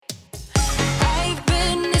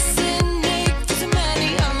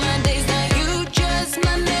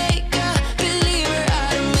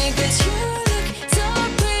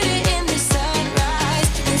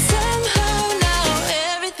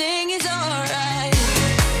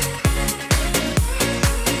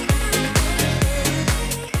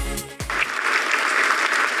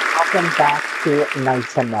Welcome back to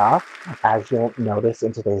Nights Enough. As you'll notice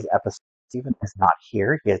in today's episode, Stephen is not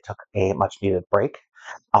here. He took a much needed break.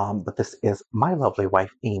 But this is my lovely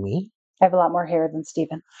wife, Amy. I have a lot more hair than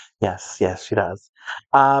Stephen. Yes, yes, she does.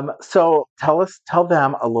 So tell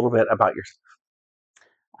them a little bit about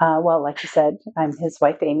yourself. Well, like you said, I'm his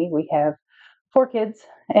wife, Amy. We have 4 kids,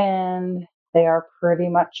 and they are pretty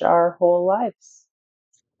much our whole lives.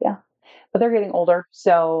 Yeah, but they're getting older.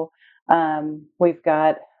 So we've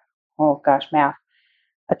got, oh gosh, math,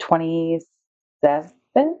 a 27.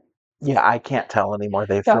 Yeah, I can't tell anymore.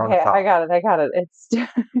 They've thrown Okay, us off. I got it. It's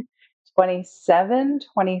 27,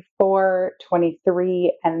 24,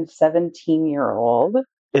 23, and 17-year-old.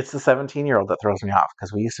 It's the 17-year-old that throws me off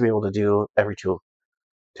because we used to be able to do every two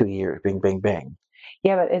years, bing, bing, bing.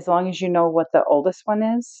 Yeah, but as long as you know what the oldest one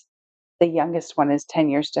is, the youngest one is 10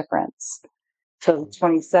 years difference. So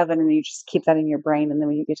 27, and you just keep that in your brain, and then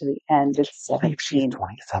when you get to the end, it's I think she's 17.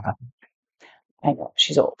 27. I know,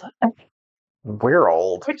 she's old, We're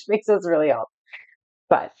old. which makes us really old.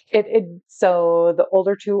 But so the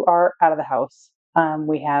older two are out of the house.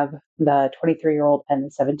 We have the 23-year-old and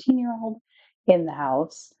the 17-year-old in the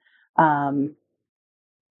house.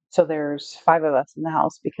 So there's 5 of us in the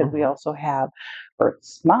house because we also have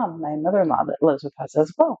Bert's mom, my mother-in-law, that lives with us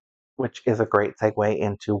as well. Which is a great segue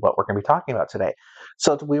into what we're going to be talking about today.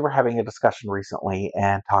 So we were having a discussion recently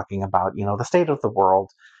and talking about, the state of the world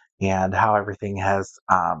and how everything has,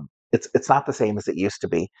 it's not the same as it used to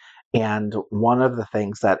be. And one of the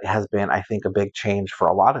things that has been, I think, a big change for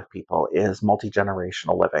a lot of people is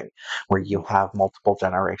multi-generational living, where you have multiple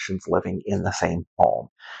generations living in the same home.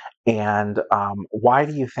 And why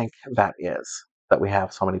do you think that is, that we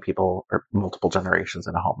have so many people or multiple generations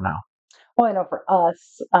in a home now? Well, I know for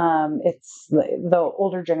us, it's the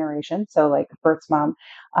older generation. So, like Bert's mom,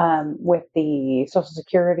 with the Social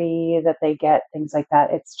Security that they get, things like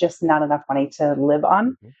that, it's just not enough money to live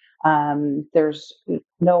on. There's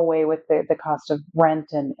no way with the cost of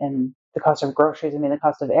rent and the cost of groceries, I mean, the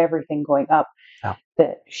cost of everything going up, Yeah.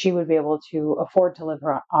 that she would be able to afford to live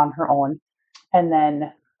on her own. And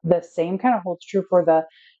then the same kind of holds true for the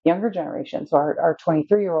younger generation. So, our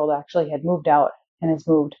 23-year-old actually had moved out and has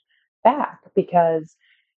moved back because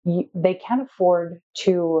they can't afford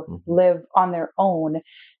to live on their own,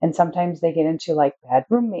 and sometimes they get into like bad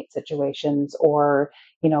roommate situations, or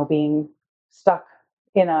being stuck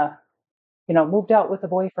in a moved out with a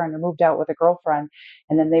boyfriend or moved out with a girlfriend,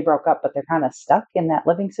 and then they broke up, but they're kind of stuck in that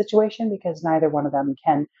living situation because neither one of them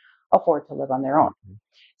can afford to live on their own.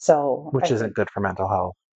 So Which isn't good for mental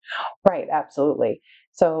health. right, absolutely.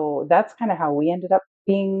 So that's kind of how we ended up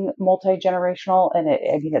being multi-generational, and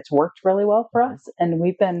I mean, it's worked really well for us, and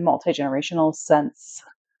we've been multi-generational since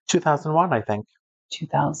 2001, I think.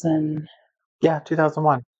 2000. Yeah,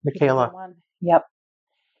 2001. Michaela. 2001. Yep.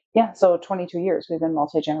 Yeah, so 22 years we've been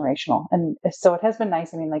multi-generational, and so it has been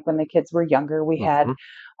nice. I mean, like when the kids were younger, we had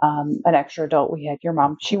an extra adult. We had your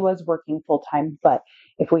mom. She was working full time, but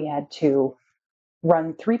if we had to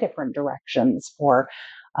run 3 different directions for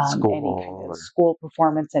any kind of school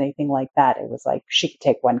performance, anything like that, it was like she could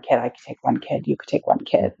take one kid, I could take one kid, you could take one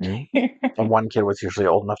kid. And one kid was usually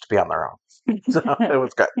old enough to be on their own. So it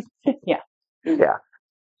was good. Yeah. Yeah.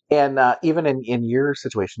 And even in your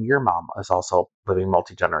situation, your mom is also living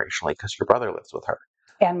multi-generationally because your brother lives with her.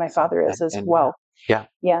 And my father is as well. Yeah.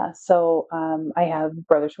 Yeah. So I have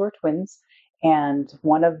brothers who are twins, and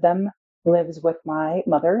one of them lives with my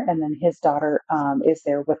mother, and then his daughter is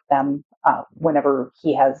there with them whenever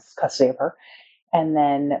he has custody of her. And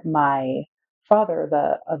then my father,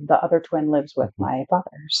 the other twin, lives with my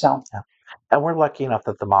father. So, yeah. And we're lucky enough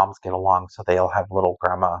that the moms get along, so they'll have little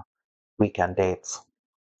grandma weekend dates.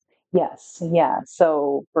 yes, yeah.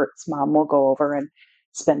 So Bert's mom will go over and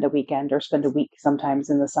spend a weekend or spend a week sometimes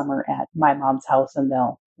in the summer at my mom's house, and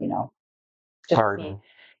they'll,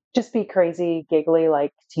 just be crazy, giggly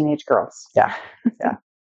like teenage girls. Yeah, yeah.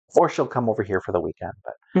 Or she'll come over here for the weekend.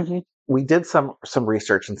 But we did some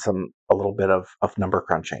research and a little bit of number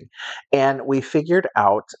crunching, and we figured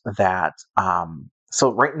out that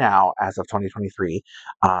so right now, as of 2023,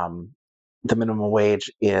 the minimum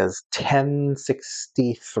wage is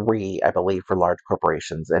 $10.63, I believe, for large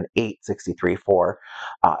corporations, and $8.63 for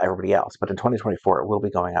everybody else. But in 2024, it will be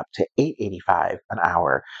going up to $8.85 an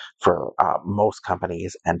hour for most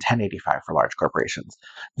companies and $10.85 for large corporations.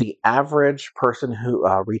 The average person who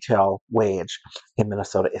retail wage in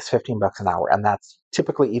Minnesota is $15 an hour, and that's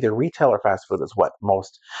typically either retail or fast food is what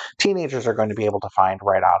most teenagers are going to be able to find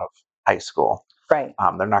right out of high school. Right.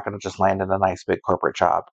 They're not going to just land in a nice big corporate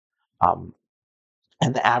job.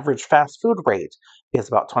 And the average fast food rate is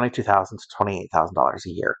about $22,000 to $28,000 a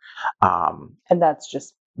year. And that's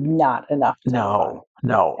just not enough to live on.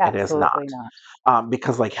 No, it is not. Absolutely not.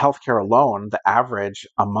 Because like healthcare alone, the average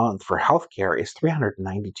a month for healthcare is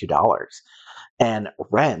 $392, and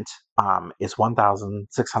rent is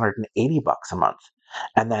 $1,680 a month.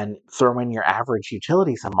 And then throw in your average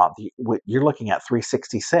utilities a month, you're looking at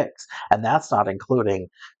 366, and that's not including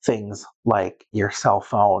things like your cell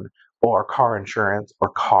phone or car insurance or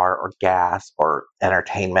car or gas or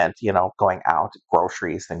entertainment, going out,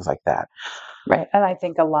 groceries, things like that. Right. And I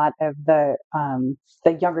think a lot of the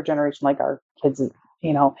younger generation, like our kids,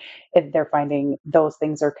 they're finding those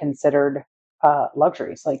things are considered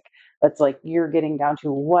luxuries. Like that's like you're getting down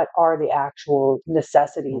to what are the actual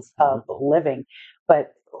necessities of Mhm. living.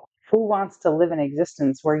 But who wants to live an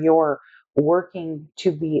existence where you're working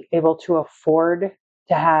to be able to afford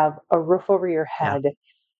to have a roof over your Yeah. head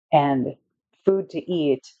and food to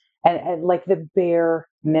eat and like the bare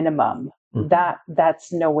minimum? Mhm.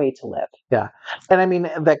 That's no way to live. Yeah. And I mean,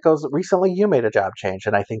 that goes recently you made a job change.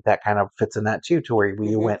 And I think that kind of fits in that too, to where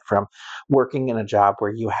you Mhm. went from working in a job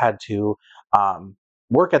where you had to um,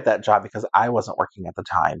 work at that job because I wasn't working at the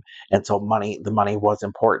time. And so the money was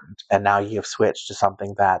important. And now you've switched to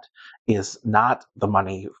something that is not the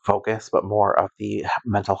money focus, but more of the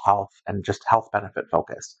mental health and just health benefit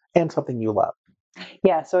focus and something you love.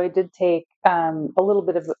 Yeah, so I did take a little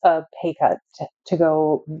bit of a pay cut to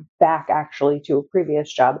go back actually to a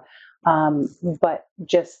previous job. But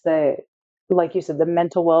just like you said, the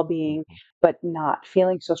mental well being, but not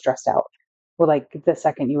feeling so stressed out. Well, like the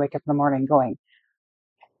second you wake up in the morning going,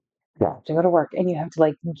 I have to go to work, and you have to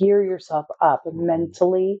like gear yourself up Mhm.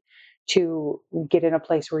 mentally to get in a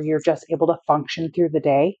place where you're just able to function through the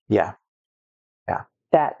day. Yeah. Yeah.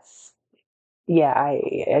 That's, yeah,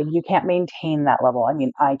 you can't maintain that level. I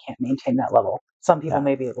mean, I can't maintain that level. Some people Yeah.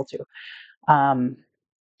 may be able to. Um,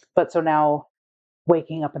 but so now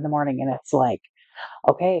waking up in the morning and it's like,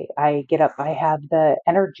 okay, I get up, I have the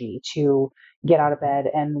energy to get out of bed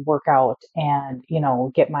and work out and,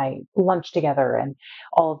 get my lunch together and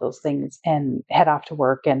all of those things and head off to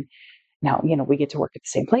work. And now, we get to work at the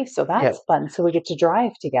same place. So Yeah. that's fun. So we get to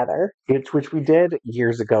drive together. Which we did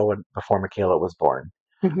years ago before Michaela was born,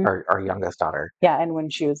 Hmm. our youngest daughter. Yeah. And when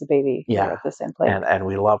she was a baby, we were Yeah, at the same place. and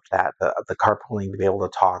we loved that, the carpooling, to be able to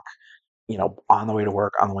talk, on the way to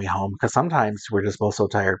work, on the way home, because sometimes we're just both so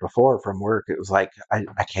tired before from work, it was like, I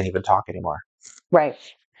can't even talk anymore. Right.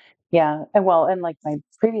 Yeah, and well, and like my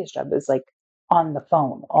previous job is like on the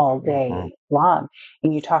phone all Mhm. day long,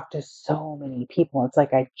 and you talk to so many people. It's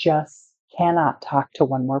like I just cannot talk to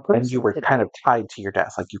one more And you person were kind today. of tied to your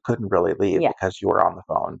desk, like, you couldn't really leave Yeah, because you were on the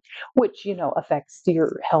phone. which affects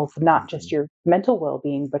your health, not just Mhm, your mental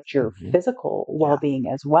well-being, but your mhm. physical Yeah, well-being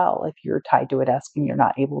as well. If you're tied to a desk and you're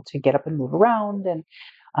not able to get up and move around and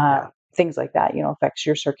uh, yeah, things like that, affects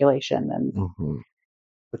your circulation and. mhm,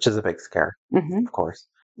 which is a big scare, Mhm. of course.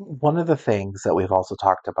 One of the things that we've also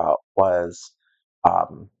talked about was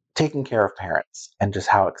taking care of parents and just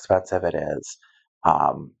how expensive it is.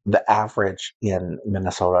 The average in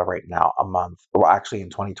Minnesota right now, a month, well, actually in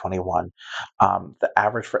 2021, the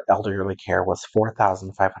average for elderly care was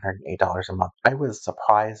 $4,508 a month. I was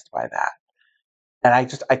surprised by that. And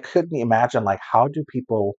I couldn't imagine, like, how do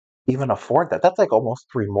people even afford that? That's like almost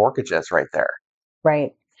three mortgages right there.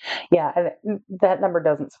 Right. Yeah, and that number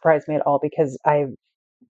doesn't surprise me at all because I've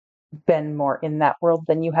been more in that world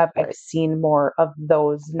than you have. I've Right. seen more of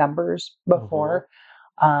those numbers Hmm. before.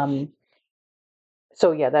 Um,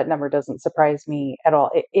 so yeah, that number doesn't surprise me at all.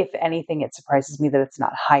 If anything, it surprises me that it's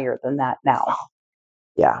not higher than that now.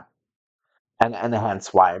 Yeah. And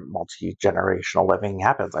hence why multi-generational living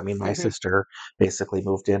happens. I mean, my Hmm. sister basically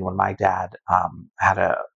moved in when my dad had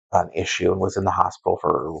an issue and was in the hospital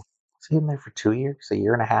for, was he in there for 2 years, a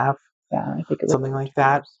year and a half, Yeah, I think it was something over like 2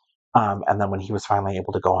 that. years. And then when he was finally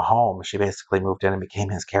able to go home, she basically moved in and became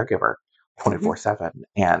his caregiver Hmm. 24/7.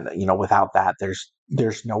 And without that,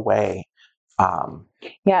 there's no way. Um,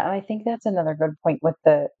 Yeah, and I think that's another good point with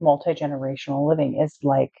the multi-generational living is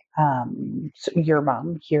like so your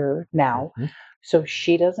mom here now. mhm, So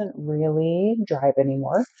she doesn't really drive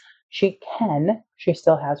anymore. She can. She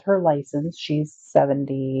still has her license. She's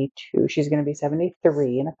 72. She's going to be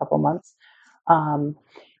 73 in a couple months. Um,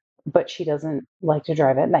 but she doesn't like to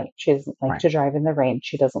drive at night. She doesn't like right, to drive in the rain.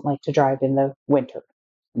 She doesn't like to drive in the winter.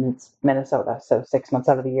 And it's Minnesota, so 6 months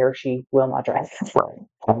out of the year she will not drive. right.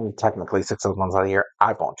 I mean, technically 6 months out of the year,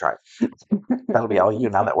 I won't drive. That'll be all you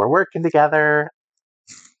now that we're working together.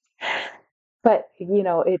 But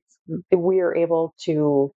it's we're able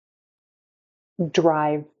to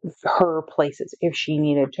drive her places if she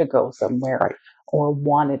needed to go somewhere Right. or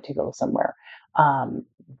wanted to go somewhere. Um,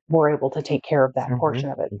 we're able to take care of that Hmm. portion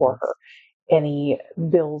of it for Hmm. her. any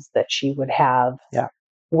bills that she would have, Yeah.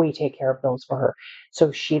 we take care of those for her.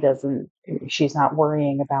 So she's not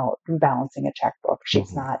worrying about balancing a checkbook.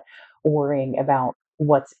 She's Hmm. not worrying about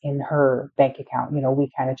what's in her bank account.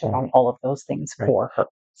 We kind of took on all of those things Right. for her.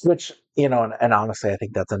 Which, and honestly, I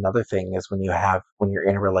think that's another thing is when you're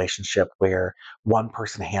in a relationship where one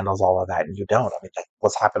person handles all of that and you don't. I mean, like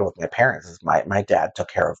what's happened with my parents is my dad took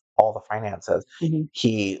care of all the finances. Mhm.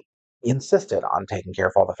 He insisted on taking care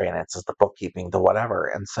of all the finances, the bookkeeping, the whatever.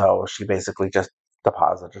 And so she basically just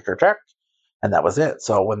deposited her check and that was it.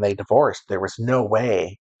 So when they divorced, there was no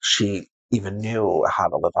way she even knew how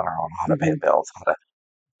to live on her own, how to pay Mhm. bills, how to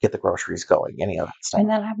get the groceries going, any of that stuff. And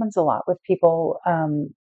that happens a lot with people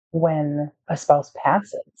when a spouse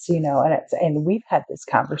passes, and we've had this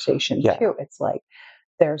conversation Yeah. too. It's like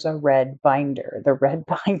there's a red binder. The red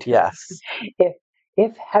binder, Yes.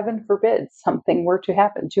 if heaven forbid something were to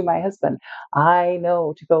happen to my husband, I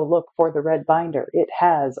know to go look for the red binder. It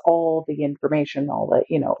has all the information, all that,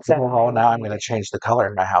 that I Well, would now I'm going to need. change the color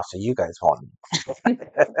in my house so you guys won't.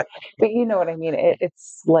 But you know what I mean?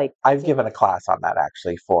 It's like, I've given a class on that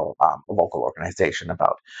actually for a local organization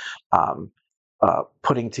about um,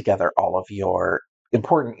 putting together all of your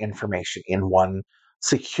important information in one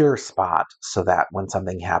secure spot so that when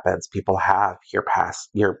something happens, people have your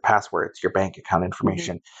passwords, your bank account mhm,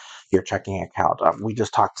 information, your checking account. We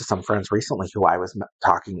just talked to some friends recently who I was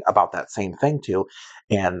talking about that same thing to,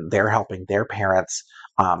 and they're helping their parents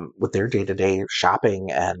with their day-to-day shopping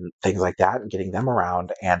and things like that and getting them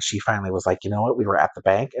around. And she finally was like, you know what, we were at the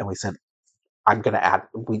bank and we said,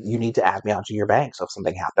 you need to add me onto your bank. So if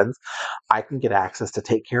something happens, I can get access to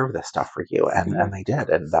take care of this stuff for you. And mhm, they did.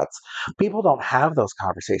 And that's, people don't have those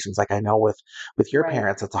conversations. Like I know with your right.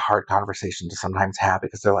 parents, it's a hard conversation to sometimes have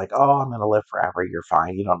because they're like, oh, I'm going to live forever. You're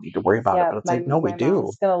fine. You don't need to worry about it. Yeah, But it's my like, no, we my do.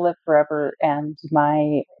 mom's gonna live forever, and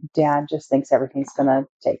my dad just thinks everything's gonna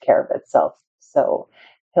take care of itself. So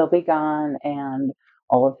he'll be gone, and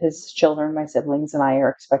all of his children, my siblings, and I are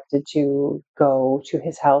expected to go to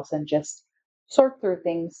his house and just sort through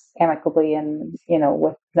things amicably and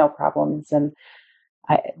with no problems. And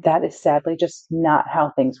that is sadly just not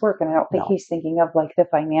how things work. And I don't think No. he's thinking of like the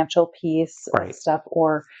financial piece of Right. stuff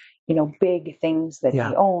or big things that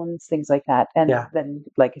Yeah. he owns, things like that. And Yeah. then,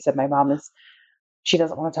 like I said, my mom is she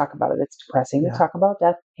doesn't want to talk about it. It's depressing to Yeah. talk about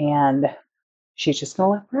death, and she's just going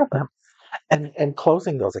to live Yeah. forever. And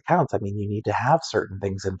closing those accounts, I mean, you need to have certain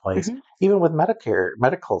things in place. Hmm. Even with Medicare,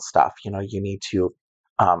 medical stuff, you need to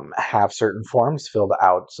have certain forms filled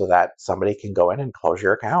out so that somebody can go in and close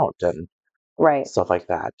your account and Right. stuff like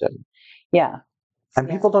that. Yeah. And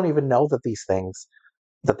Yeah. people don't even know that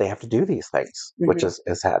they have to do these things, which Hmm.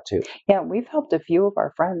 is sad too. Yeah. We've helped a few of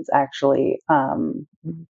our friends actually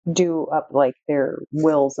do up like their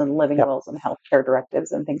wills and living Yep. wills and healthcare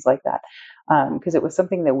directives and things like that. Because it was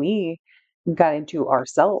something that we got into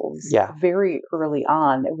ourselves Yeah. very early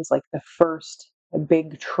on. It was like the first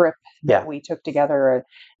big trip that Yeah. we took together, and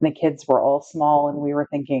the kids were all small, and we were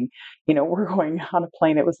thinking, we're going on a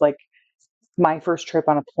plane. It was like my first trip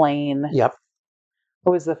on a plane. Yep. It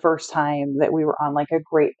was the first time that we were on like a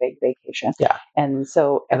great big vacation. Yeah. And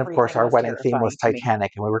so And of course, everything our was wedding theme was terrifying to me.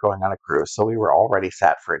 Titanic, and we were going on a cruise, so we were already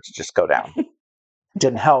set for it to just go down.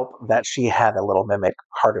 Didn't help that she had a little mimic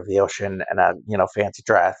heart of the ocean and a fancy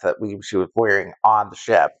dress that she was wearing on the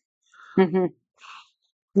ship. Hmm.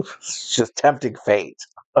 It's just tempting fate.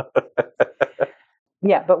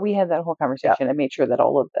 Yeah, but we had that whole Yeah, conversation and made sure that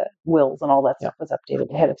all of the wills and all that yeah. stuff was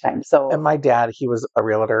updated ahead of time. So, And my dad, he was a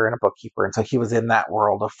realtor and a bookkeeper, and so he was in that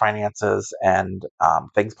world of finances and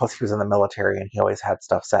things. Plus, he was in the military, and he always had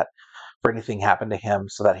stuff set for anything happened to him,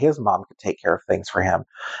 so that his mom could take care of things for him.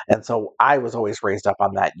 And so I was always raised up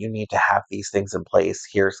on that. You need to have these things in place.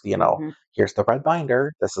 mhm, Here's the red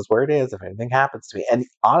binder. This is where it is if anything happens to me. And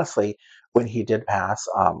honestly, when he did pass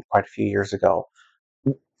quite a few years ago,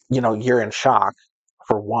 you're in shock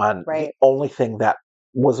for one. The right. only thing that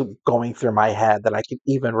was going through my head that I could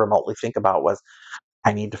even remotely think about was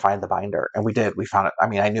I need to find the binder. And we did. We found it. I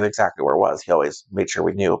mean, I knew exactly where it was. He always made sure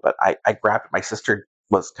we knew, but I grabbed it. My sister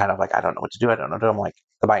was kind of like, I don't know what to do. I don't know what to do. I'm like,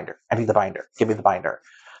 the binder. I need the binder. Give me the binder.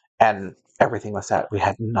 And everything was set. We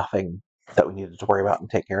had nothing that we needed to worry about and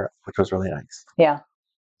take care of, which was really nice. Yeah.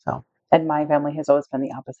 So, And my family has always been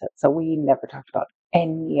the opposite. So we never talked about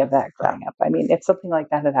any of that yeah. growing up. I mean, if something like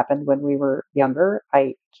that had happened when we were younger,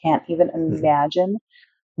 I can't even Mhm. imagine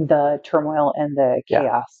the turmoil and the Yeah.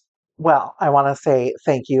 chaos. Well, I want to say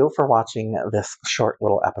thank you for watching this short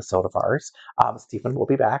little episode of ours. Stephen will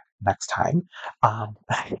be back next time. I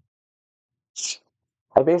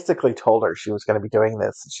basically told her she was going to be doing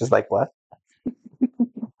this. She's like, what?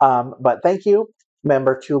 But thank you.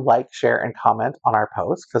 Remember to like, share, and comment on our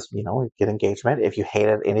posts because, we get engagement. If you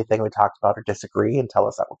hated anything we talked about or disagree and tell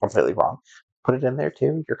us that we're completely wrong, put it in there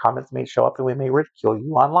too. Your comments may show up and we may ridicule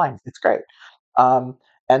you online. It's great. Um,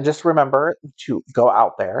 and just remember to go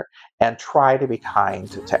out there and try to be kind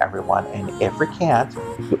to everyone. And if we can't,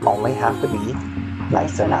 you only have to be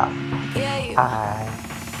nice Nice enough. enough. Bye.